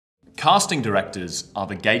Casting directors are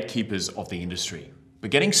the gatekeepers of the industry, but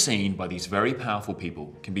getting seen by these very powerful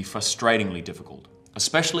people can be frustratingly difficult,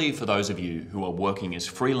 especially for those of you who are working as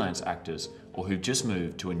freelance actors or who've just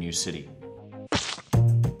moved to a new city.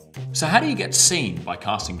 So how do you get seen by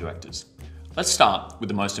casting directors? Let's start with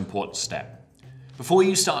the most important step. Before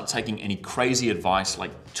you start taking any crazy advice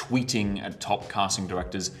like tweeting at top casting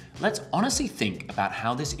directors, let's honestly think about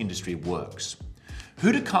how this industry works.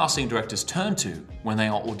 Who do casting directors turn to when they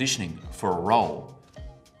are auditioning for a role?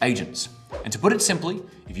 Agents. And to put it simply,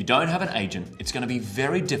 if you don't have an agent, it's going to be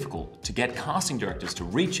very difficult to get casting directors to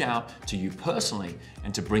reach out to you personally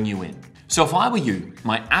and to bring you in. So if I were you,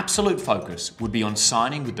 my absolute focus would be on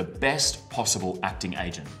signing with the best possible acting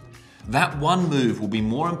agent. That one move will be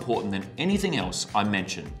more important than anything else I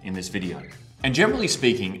mention in this video. And generally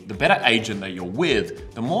speaking, the better agent that you're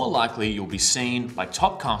with, the more likely you'll be seen by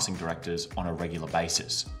top casting directors on a regular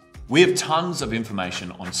basis. We have tons of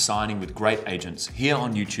information on signing with great agents here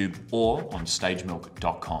on YouTube or on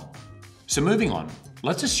StageMilk.com. So moving on,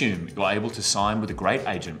 let's assume you're able to sign with a great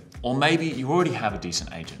agent, or maybe you already have a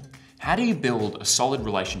decent agent. How do you build a solid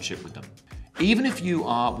relationship with them? Even if you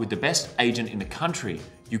are with the best agent in the country,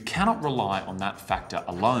 you cannot rely on that factor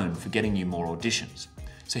alone for getting you more auditions.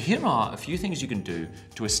 So here are a few things you can do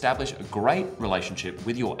to establish a great relationship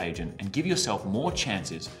with your agent and give yourself more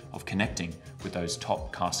chances of connecting with those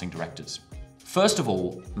top casting directors. First of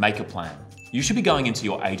all, make a plan. You should be going into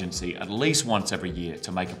your agency at least once every year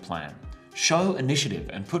to make a plan. Show initiative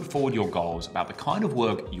and put forward your goals about the kind of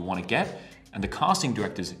work you want to get and the casting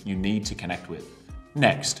directors you need to connect with.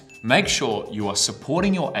 Next, make sure you are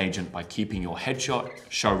supporting your agent by keeping your headshot,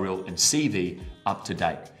 showreel, and CV up to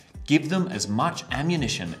date. Give them as much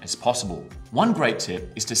ammunition as possible. One great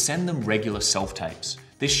tip is to send them regular self-tapes.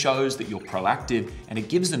 This shows that you're proactive and it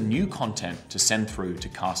gives them new content to send through to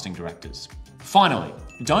casting directors. Finally,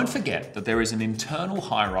 don't forget that there is an internal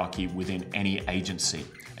hierarchy within any agency,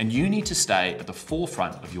 and you need to stay at the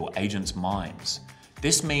forefront of your agents' minds.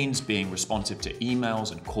 This means being responsive to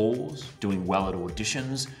emails and calls, doing well at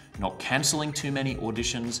auditions, not cancelling too many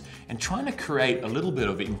auditions, and trying to create a little bit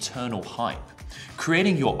of internal hype.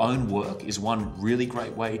 Creating your own work is one really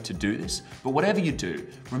great way to do this, but whatever you do,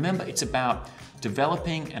 remember it's about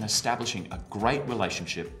developing and establishing a great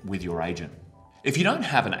relationship with your agent. If you don't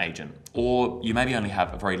have an agent, or you maybe only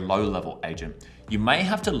have a very low-level agent, you may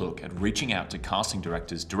have to look at reaching out to casting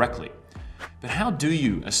directors directly. But how do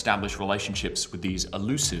you establish relationships with these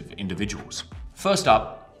elusive individuals? First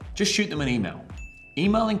up, just shoot them an email.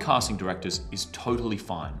 Emailing casting directors is totally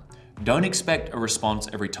fine. Don't expect a response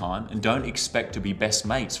every time and don't expect to be best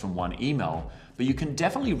mates from one email, but you can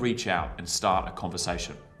definitely reach out and start a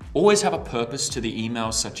conversation. Always have a purpose to the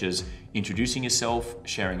emails, such as introducing yourself,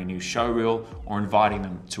 sharing a new showreel, or inviting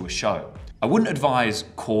them to a show. I wouldn't advise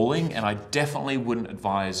calling, and I definitely wouldn't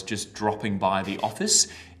advise just dropping by the office.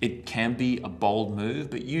 It can be a bold move,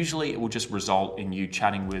 but usually it will just result in you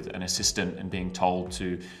chatting with an assistant and being told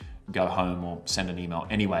to go home or send an email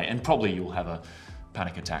anyway, and probably you'll have a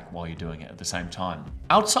panic attack while you're doing it at the same time.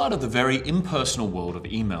 Outside of the very impersonal world of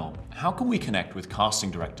email, how can we connect with casting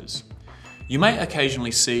directors? You may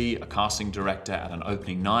occasionally see a casting director at an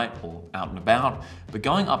opening night or out and about, but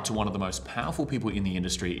going up to one of the most powerful people in the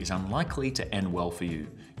industry is unlikely to end well for you.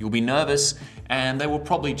 You'll be nervous and they will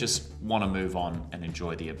probably just want to move on and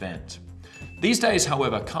enjoy the event. These days,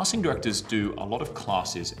 however, casting directors do a lot of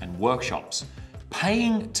classes and workshops.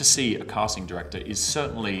 Paying to see a casting director is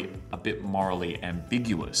certainly a bit morally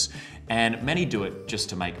ambiguous, and many do it just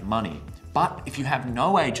to make money. But if you have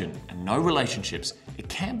no agent and no relationships, it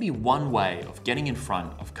can be one way of getting in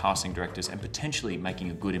front of casting directors and potentially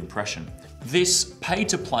making a good impression. This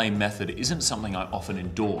pay-to-play method isn't something I often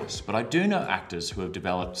endorse, but I do know actors who have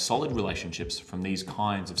developed solid relationships from these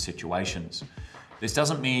kinds of situations. This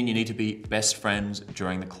doesn't mean you need to be best friends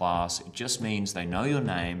during the class, it just means they know your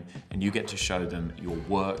name and you get to show them your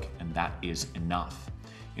work, and that is enough.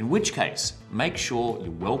 In which case, make sure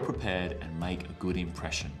you're well prepared and make a good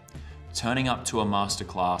impression. Turning up to a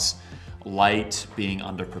masterclass late, being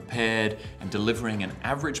underprepared, and delivering an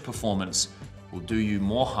average performance will do you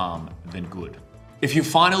more harm than good. If you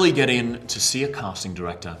finally get in to see a casting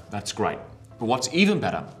director, that's great. But what's even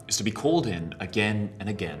better is to be called in again and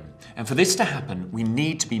again. And for this to happen, we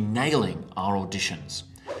need to be nailing our auditions.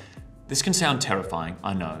 This can sound terrifying,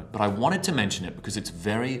 I know, but I wanted to mention it because it's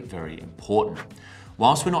very, very important.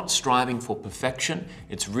 Whilst we're not striving for perfection,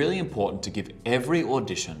 it's really important to give every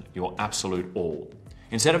audition your absolute all.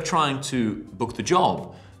 Instead of trying to book the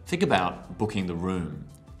job, think about booking the room.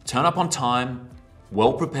 Turn up on time,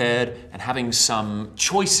 well prepared, and having some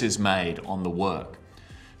choices made on the work.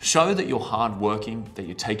 Show that you're hardworking, that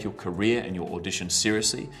you take your career and your audition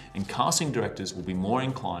seriously, and casting directors will be more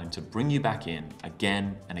inclined to bring you back in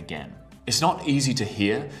again and again. It's not easy to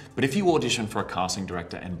hear, but if you audition for a casting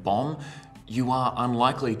director and bomb, you are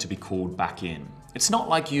unlikely to be called back in. It's not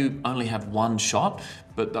like you only have one shot,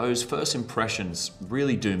 but those first impressions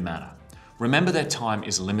really do matter. Remember, their time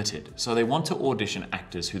is limited, so they want to audition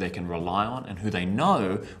actors who they can rely on and who they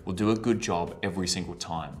know will do a good job every single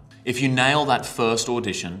time. If you nail that first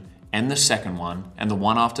audition and the second one and the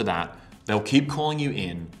one after that, they'll keep calling you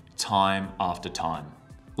in time after time.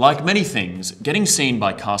 Like many things, getting seen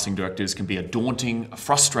by casting directors can be a daunting,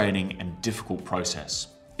 frustrating, and difficult process.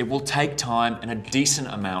 It will take time and a decent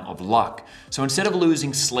amount of luck. So instead of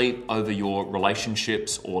losing sleep over your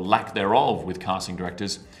relationships or lack thereof with casting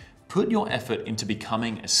directors, put your effort into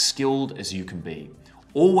becoming as skilled as you can be.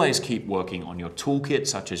 Always keep working on your toolkit,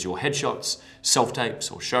 such as your headshots,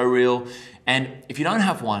 self-tapes, or showreel. And if you don't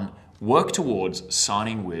have one, work towards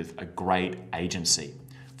signing with a great agency.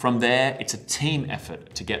 From there, it's a team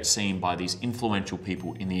effort to get seen by these influential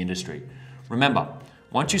people in the industry. Remember,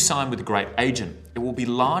 once you sign with a great agent, it will be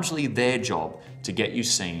largely their job to get you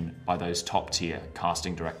seen by those top-tier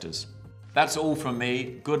casting directors. That's all from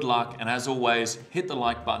me. Good luck, and as always, hit the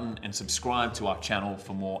like button and subscribe to our channel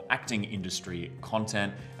for more acting industry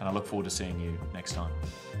content, and I look forward to seeing you next time.